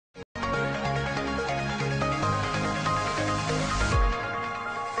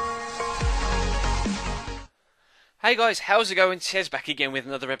Hey guys, how's it going? Chez back again with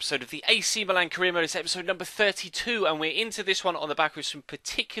another episode of the AC Milan Career Mode. It's episode number 32, and we're into this one on the back with some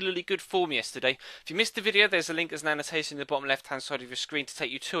particularly good form yesterday. If you missed the video, there's a link as an annotation in the bottom left-hand side of your screen to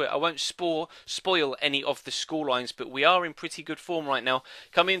take you to it. I won't spoil any of the scorelines, but we are in pretty good form right now.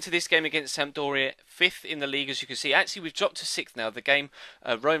 Coming into this game against Sampdoria, 5th in the league, as you can see. Actually, we've dropped to 6th now. The game,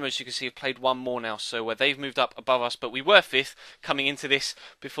 Roma, as you can see, have played one more now, so they've moved up above us, but we were 5th coming into this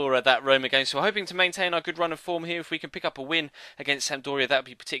before that Roma game. So we're hoping to maintain our good run of form here. If we can pick up a win against Sampdoria, that would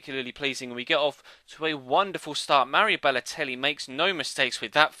be particularly pleasing. And we get off to a wonderful start. Mario Balotelli makes no mistakes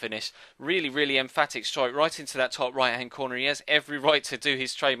with that finish. Really emphatic strike right into that top right hand corner. He has every right to do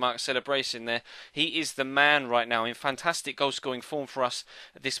his trademark celebration there. He is the man right now, in fantastic goal scoring form for us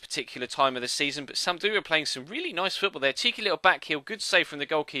at this particular time of the season. But Sampdoria are playing some really nice football there. Cheeky little back heel, good save from the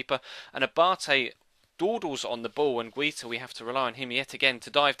goalkeeper, and Abate dawdles on the ball, and Guita, we have to rely on him yet again to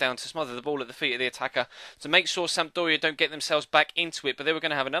dive down to smother the ball at the feet of the attacker to make sure Sampdoria don't get themselves back into it. But they were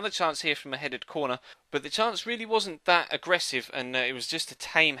going to have another chance here from a headed corner, but the chance really wasn't that aggressive, and it was just a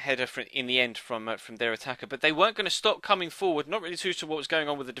tame header in the end from their attacker. But they weren't going to stop coming forward. Not really too sure what was going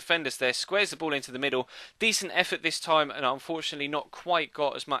on with the defenders there. Squares the ball into the middle. Decent effort this time, and unfortunately not quite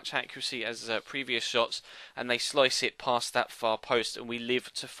got as much accuracy as previous shots, and they slice it past that far post, and we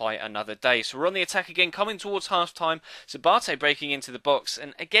live to fight another day. So we're on the attack again, coming towards half time. Abate breaking into the box,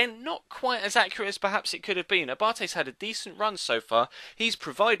 and again not quite as accurate as perhaps it could have been. Abate's had a decent run so far. He's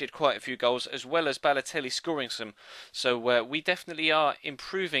provided quite a few goals, as well as Balotelli scoring some. So we definitely are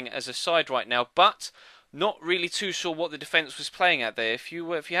improving as a side right now, but not really too sure what the defence was playing at there. If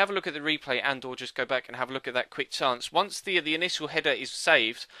you have a look at the replay and/or just go back and have a look at that quick chance, once the initial header is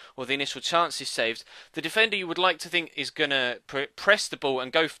saved, or the initial chance is saved, the defender, you would like to think, is going to press the ball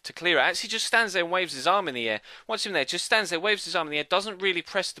and go to clear it. Actually just stands there and waves his arm in the air. Watch him there, just stands there, waves his arm in the air, doesn't really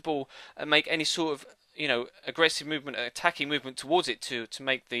press the ball and make any sort of aggressive movement, attacking movement towards it to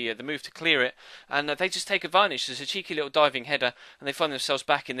make the move to clear it, and they just take advantage. There's a cheeky little diving header, and they find themselves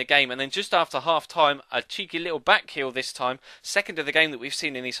back in the game. And then just after half time, a cheeky little back heel this time, second of the game that we've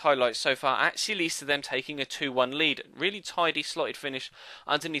seen in these highlights so far, actually leads to them taking a 2-1 lead. Really tidy slotted finish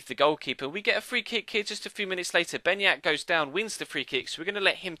underneath the goalkeeper. We get a free kick here just a few minutes later. Benyat goes down, wins the free kick, so we're going to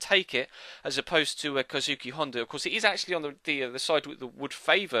let him take it as opposed to Kazuki Honda. Of course, it is actually on the side that would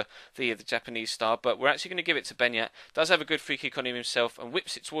favour the Japanese star, but we're actually going to give it to Benyat. Does have a good free kick on him himself and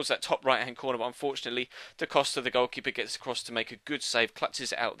whips it towards that top right hand corner, but unfortunately Da Costa, the goalkeeper, gets across to make a good save,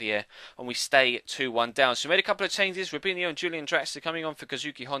 clutches it out the air, and we stay 2-1 down. So we made a couple of changes. Rubinho and Julian Draxler coming on for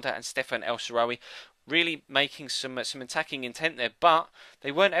Kazuki Honda and Stefan El Shaarawy, really making some attacking intent there, but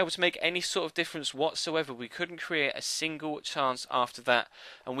they weren't able to make any sort of difference whatsoever. We couldn't create a single chance after that,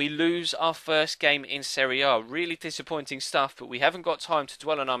 and we lose our first game in Serie A. Really disappointing stuff, but we haven't got time to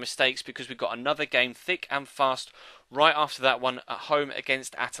dwell on our mistakes because we've got another game thick and fast right after that one at home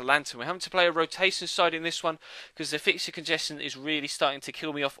against Atalanta. We're having to play a rotation side in this one because the fixture congestion is really starting to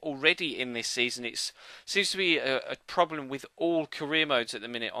kill me off already in this season. It seems to be a problem with all career modes at the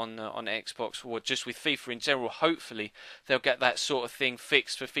minute on Xbox, or just with FIFA in general. Hopefully they'll get that sort of thing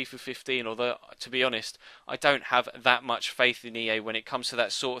fixed for FIFA 15, although to be honest, I don't have that much faith in EA when it comes to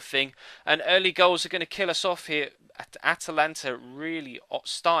that sort of thing. And early goals are going to kill us off here. Atalanta really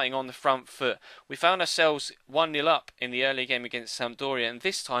starting on the front foot. We found ourselves 1-0 up in the early game against Sampdoria, and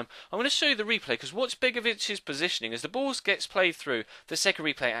this time I'm going to show you the replay, because what's Begovic's positioning as the ball gets played through, the second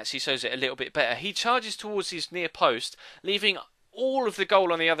replay actually shows it a little bit better. He charges towards his near post, leaving all of the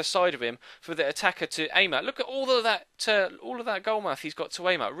goal on the other side of him for the attacker to aim at. Look at all of that goal mouth he's got to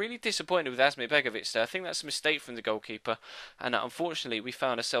aim at. Really disappointed with Asmir Begovic there. I think that's a mistake from the goalkeeper, and unfortunately we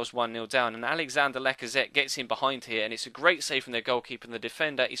found ourselves 1-0 down, and Alexander Lacazette gets in behind here, and it's a great save from their goalkeeper, and the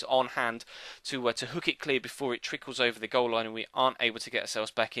defender is on hand to hook it clear before it trickles over the goal line, and we aren't able to get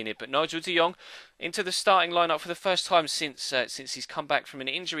ourselves back in it. But Nigel de Jong into the starting lineup for the first time since he's come back from an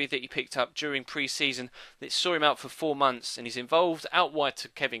injury that he picked up during pre-season that saw him out for 4 months, and he's involved out wide to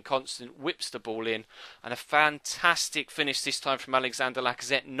Kevin Constant, whips the ball in, and a fantastic finish this time from Alexander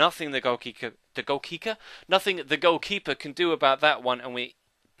Lacazette. Nothing the goalkeeper can do about that one, and we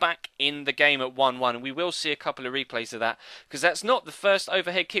back in the game at 1-1. We will see a couple of replays of that, because that's not the first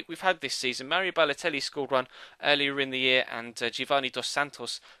overhead kick we've had this season. Mario Balotelli scored one earlier in the year, and Giovanni Dos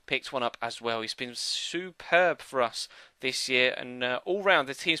Santos picked one up as well. He's been superb for us this year, and all round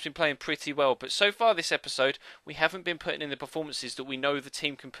the team's been playing pretty well. But so far this episode, we haven't been putting in the performances that we know the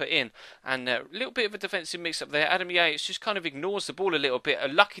team can put in, and a little bit of a defensive mix up there. Adam Yates just kind of ignores the ball a little bit. A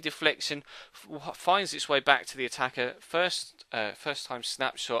lucky deflection finds its way back to the attacker. First time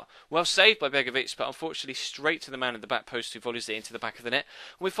snapshot, well saved by Begovic, but unfortunately straight to the man at the back post who volleys it into the back of the net.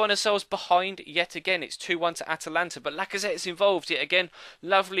 And we find ourselves behind yet again. It's 2-1 to Atalanta, but Lacazette is involved yet again.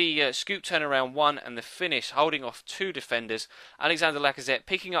 Lovely scoop turnaround one, and the finish holding off two defenders. Alexander Lacazette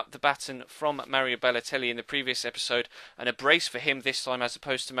picking up the baton from Mario Balotelli in the previous episode, and a brace for him this time as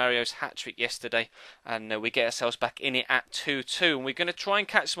opposed to Mario's hat-trick yesterday. And we get ourselves back in it at 2-2, and we're going to try and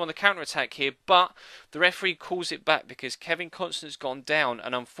catch them on the counter-attack here, but the referee calls it back because Kevin Constant's gone down,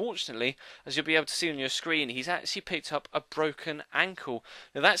 and unfortunately, as you'll be able to see on your screen, he's actually picked up a broken ankle.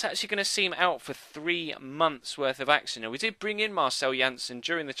 Now that's actually going to see him out for 3 months worth of action. Now we did bring in Marcel Janssen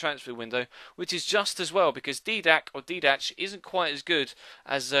during the transfer window, which is just as well because Didac isn't quite as good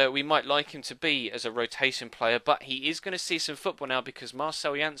as we might like him to be as a rotation player, but he is going to see some football now because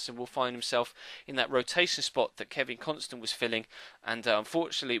Marcel Janssen will find himself in that rotation spot that Kevin Constant was filling, and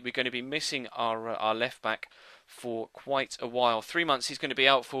unfortunately we're going to be missing our left back for quite a while. 3 months he's going to be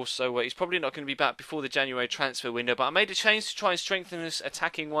out for, so he's probably not going to be back before the January transfer window. But I made a change to try and strengthen us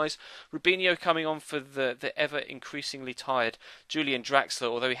attacking wise. Rubinho coming on for the ever increasingly tired Julian Draxler,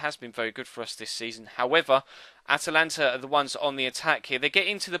 although he has been very good for us this season. However, Atalanta are the ones on the attack here. They get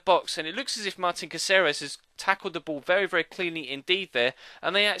into the box, and it looks as if Martin Caceres has tackled the ball very, very cleanly indeed there,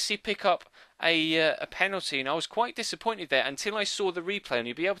 and they actually pick up a penalty, and I was quite disappointed there until I saw the replay, and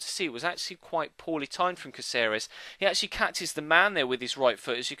you'll be able to see it was actually quite poorly timed from Caceres. He actually catches the man there with his right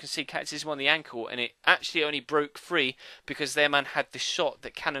foot, as you can see, catches him on the ankle, and it actually only broke free because their man had the shot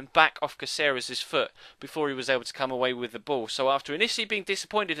that cannoned back off Caceres' foot before he was able to come away with the ball. So after initially being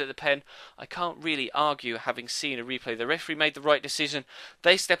disappointed at the pen, I can't really argue having seen a replay. The referee made the right decision.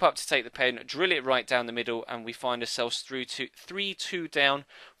 They step up to take the pen, drill it right down the middle, and we find ourselves through to 3-2 down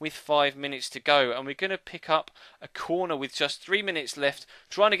with 5 minutes to go, and we're going to pick up a corner with just 3 minutes left,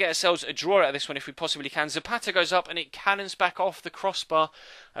 trying to get ourselves a draw out of this one if we possibly can. Zapata goes up and it cannons back off the crossbar,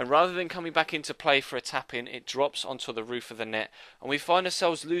 and rather than coming back into play for a tap-in, it drops onto the roof of the net, and we find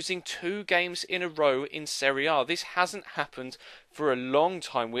ourselves losing 2 games in a row in Serie A. This hasn't happened for a long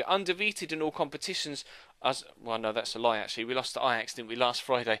time. We're undefeated in all competitions. Well, no, that's a lie, actually. We lost to Ajax, didn't we, last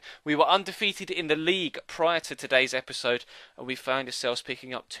Friday? We were undefeated in the league prior to today's episode, and we found ourselves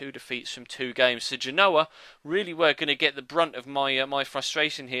picking up 2 defeats from 2 games. So Genoa really were going to get the brunt of my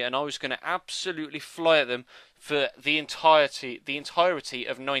frustration here, and I was going to absolutely fly at them for the entirety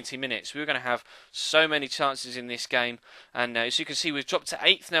of 90 minutes. We were going to have so many chances in this game, and as you can see, we've dropped to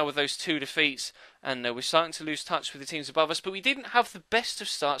 8th now with those 2 defeats, and we're starting to lose touch with the teams above us. But we didn't have the best of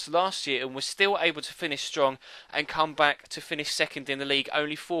starts last year, and we're still able to finish strong and come back to finish second in the league,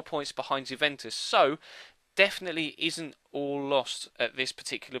 only 4 points behind Juventus. So definitely isn't all lost at this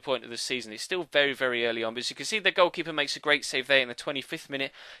particular point of the season. It's still very, very early on, but as you can see, the goalkeeper makes a great save there in the 25th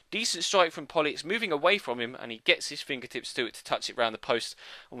minute. Decent strike from Polly. It's moving away from him, and he gets his fingertips to it to touch it round the post,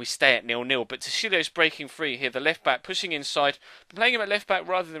 and we stay at 0-0. But Tashilio's breaking free here. The left back pushing inside, playing him at left back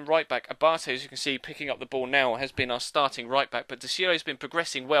rather than right back. Abate, as you can see, picking up the ball now, has been our starting right back, but Tashilio's been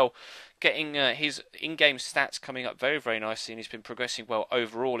progressing well, getting his in-game stats coming up very, very nicely, and he's been progressing well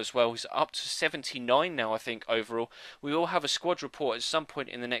overall as well. He's up to 79 now, I think, overall. We will have a squad report at some point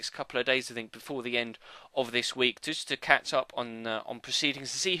in the next couple of days, I think, before the end of this week, just to catch up on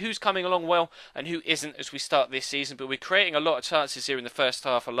proceedings, to see who's coming along well and who isn't as we start this season. But we're creating a lot of chances here in the first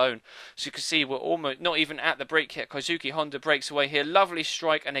half alone. So you can see we're almost not even at the break yet. Kozuki Honda breaks away here. Lovely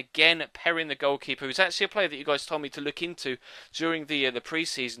strike, and again, Perrin, the goalkeeper, who's actually a player that you guys told me to look into during the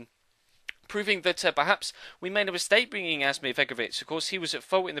pre-season, proving that perhaps we made a mistake bringing Asmir Vegovic. Of course, he was at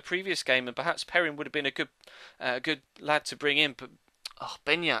fault in the previous game, and perhaps Perrin would have been a good lad to bring in. But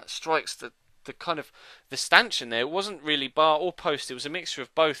Benyat strikes the kind of the stanchion there. It wasn't really bar or post. It was a mixture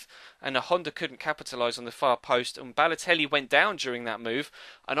of both, and Honda couldn't capitalise on the far post. And Balotelli went down during that move,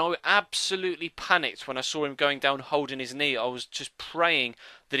 and I absolutely panicked when I saw him going down holding his knee. I was just praying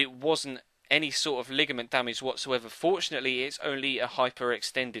that it wasn't any sort of ligament damage whatsoever. Fortunately, it's only a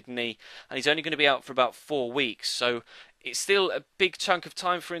hyperextended knee, and he's only going to be out for about 4 weeks, so it's still a big chunk of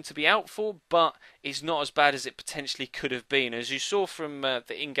time for him to be out for, but it's not as bad as it potentially could have been. As you saw from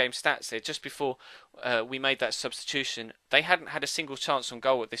the in-game stats there, just before we made that substitution, they hadn't had a single chance on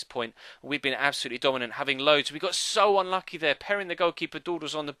goal at this point. We've been absolutely dominant, having loads. We got so unlucky there. Perrin, the goalkeeper,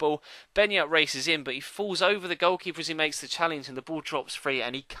 dawdles on the ball. Benyat races in, but he falls over the goalkeeper as he makes the challenge, and the ball drops free,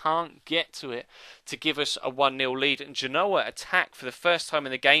 and he can't get to it to give us a 1-0 lead. And Genoa attack for the first time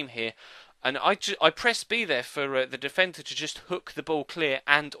in the game here. And I pressed B there for the defender to just hook the ball clear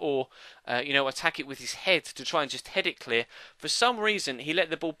and or attack it with his head to try and just head it clear. For some reason, he let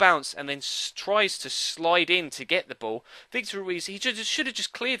the ball bounce and then tries to slide in to get the ball. Victor Ruiz, he should have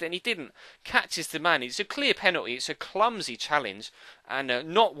just cleared it, and he didn't. Catches the man. It's a clear penalty. It's a clumsy challenge,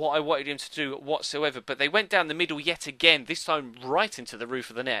 and not what I wanted him to do whatsoever. But they went down the middle yet again, this time right into the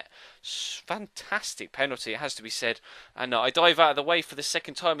roof of the net. Fantastic penalty, it has to be said. And I dive out of the way for the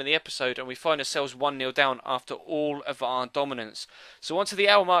second time in the episode, and we find ourselves 1-0 down after all of our dominance. So onto the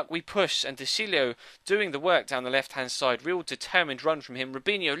hour mark we push, and Decilio doing the work down the left-hand side. Real determined run from him.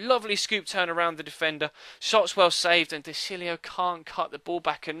 Rubinho, lovely scoop turn around the defender. Shots well saved, and Decilio can't cut the ball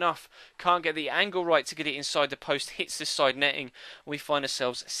back enough. Can't get the angle right to get it inside the post. Hits the side netting. We find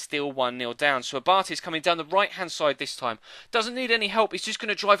ourselves still 1-0 down. So Abate is coming down the right-hand side this time. Doesn't need any help. He's just going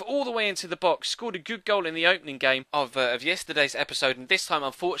to drive all the way into the box. Scored a good goal in the opening game of yesterday's episode, and this time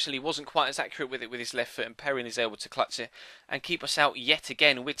unfortunately wasn't quite as accurate with it with his left foot, and Perrin is able to clutch it and keep us out yet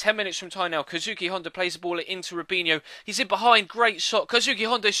again. We're 10 minutes from time now. Kazuki Honda plays the ball into Rubinho. He's in behind. Great shot. Kazuki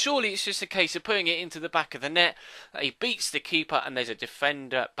Honda, surely it's just a case of putting it into the back of the net. He beats the keeper, and there's a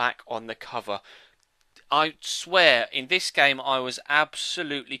defender back on the cover. I swear, in this game, I was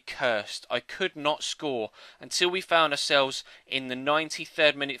absolutely cursed. I could not score until we found ourselves in the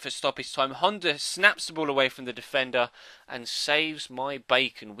 93rd minute for stoppage time. Honda snaps the ball away from the defender and saves my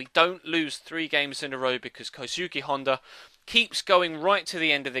bacon. We don't lose 3 games in a row because Kozuki Honda keeps going right to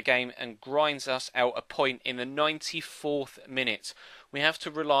the end of the game and grinds us out a point in the 94th minute. We have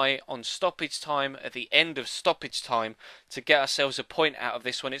to rely on stoppage time at the end of stoppage time to get ourselves a point out of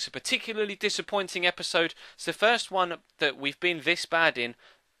this one. It's a particularly disappointing episode. It's the first one that we've been this bad in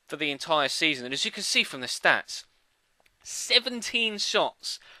for the entire season. And as you can see from the stats, 17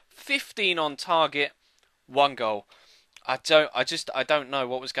 shots, 15 on target, 1 goal. I don't know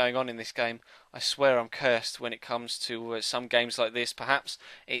what was going on in this game. I swear I'm cursed when it comes to some games like this. Perhaps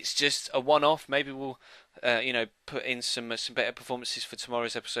it's just a one-off. Maybe we'll, put in some better performances for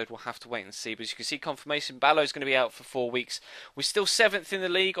tomorrow's episode. We'll have to wait and see. But as you can see, confirmation, Ballo's going to be out for 4 weeks. We're still 7th in the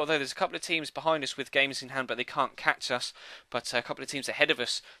league, although there's a couple of teams behind us with games in hand, but they can't catch us. But a couple of teams ahead of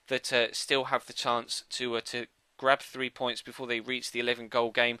us that still have the chance to grab 3 points before they reach the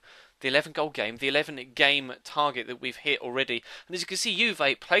 11-goal game. The 11-game target that we've hit already. And as you can see,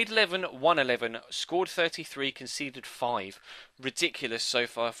 Juve played 11, won 11, scored 33, conceded 5. Ridiculous so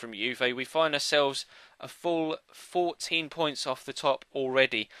far from Juve. We find ourselves a full 14 points off the top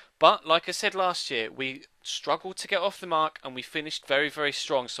already. But, like I said last year, we struggled to get off the mark and we finished very, very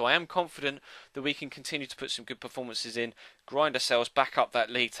strong. So I am confident that we can continue to put some good performances in, grind ourselves back up that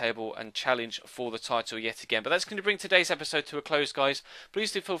league table and challenge for the title yet again. But that's going to bring today's episode to a close, guys.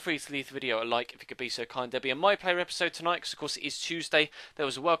 Please do feel free to leave the video a like if you could be so kind. There'll be a My Player episode tonight because, of course, it is Tuesday. There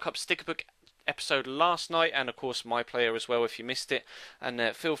was a World Cup Stickerbook episode last night, and of course My Player as well if you missed it, and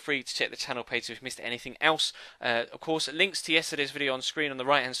feel free to check the channel page if you missed anything else. Of course, links to yesterday's video on screen on the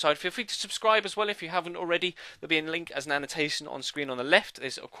right hand side. Feel free to subscribe as well if you haven't already. There'll be a link as an annotation on screen on the left.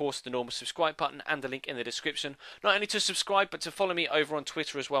 There's of course the normal subscribe button and the link in the description, not only to subscribe but to follow me over on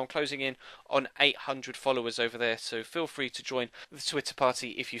Twitter as well. I'm closing in on 800 followers over there, so feel free to join the Twitter party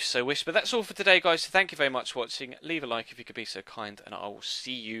if you so wish. But that's all for today, guys, so thank you very much for watching. Leave a like if you could be so kind, and I will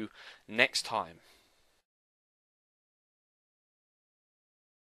see you next time.